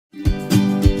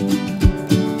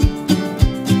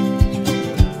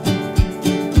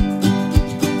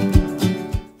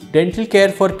Dental care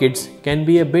for kids can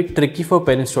be a bit tricky for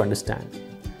parents to understand.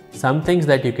 Some things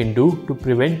that you can do to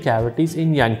prevent cavities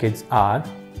in young kids are: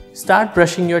 start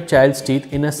brushing your child's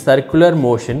teeth in a circular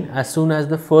motion as soon as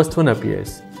the first one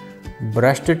appears.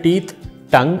 Brush the teeth,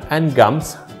 tongue and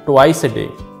gums twice a day.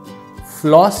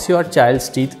 Floss your child's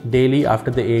teeth daily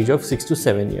after the age of 6 to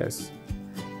 7 years.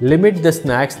 Limit the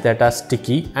snacks that are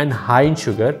sticky and high in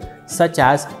sugar, such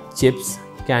as chips,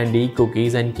 candy,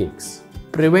 cookies and cakes.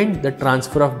 Prevent the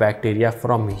transfer of bacteria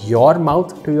from your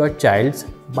mouth to your child's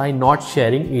by not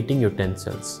sharing eating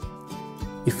utensils.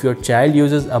 If your child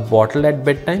uses a bottle at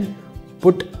bedtime,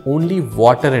 put only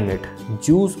water in it.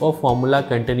 Juice or formula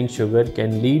containing sugar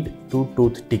can lead to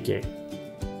tooth decay.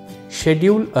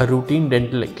 Schedule a routine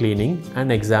dental cleaning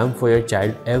and exam for your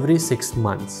child every 6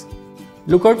 months.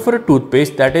 Look out for a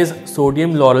toothpaste that is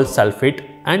sodium lauryl sulfate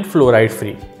and fluoride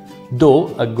free.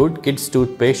 Though a good kid's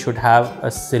toothpaste should have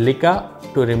a silica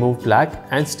to remove plaque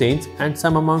and stains and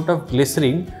some amount of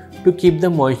glycerin to keep the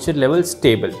moisture level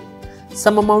stable.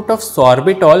 Some amount of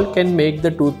sorbitol can make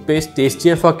the toothpaste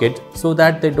tastier for kids so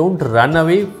that they don't run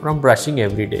away from brushing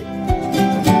every day.